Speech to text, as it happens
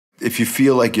if you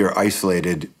feel like you're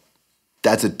isolated,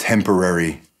 that's a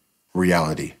temporary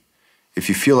reality. If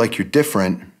you feel like you're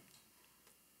different,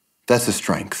 that's a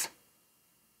strength.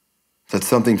 That's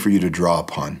something for you to draw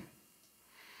upon.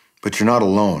 But you're not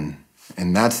alone,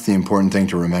 and that's the important thing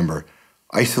to remember.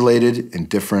 Isolated and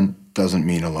different doesn't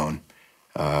mean alone.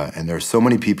 And there are so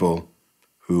many people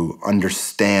who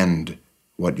understand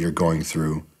what you're going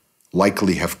through,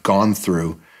 likely have gone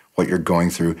through what you're going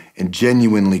through, and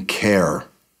genuinely care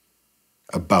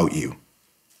about you.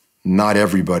 Not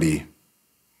everybody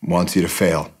wants you to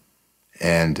fail.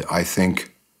 And I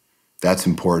think that's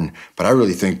important. But I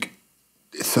really think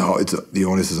the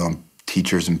onus is on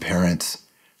teachers and parents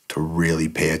to really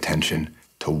pay attention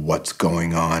to what's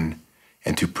going on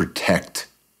and to protect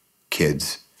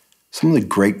kids. Some of the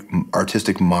great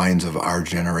artistic minds of our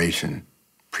generation,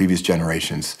 previous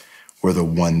generations, were the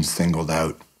ones singled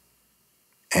out.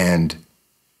 And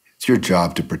it's your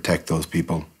job to protect those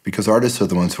people, because artists are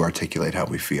the ones who articulate how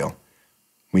we feel.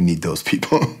 We need those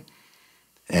people.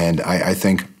 And I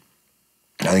think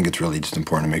it's really just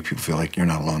important to make people feel like you're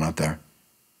not alone out there.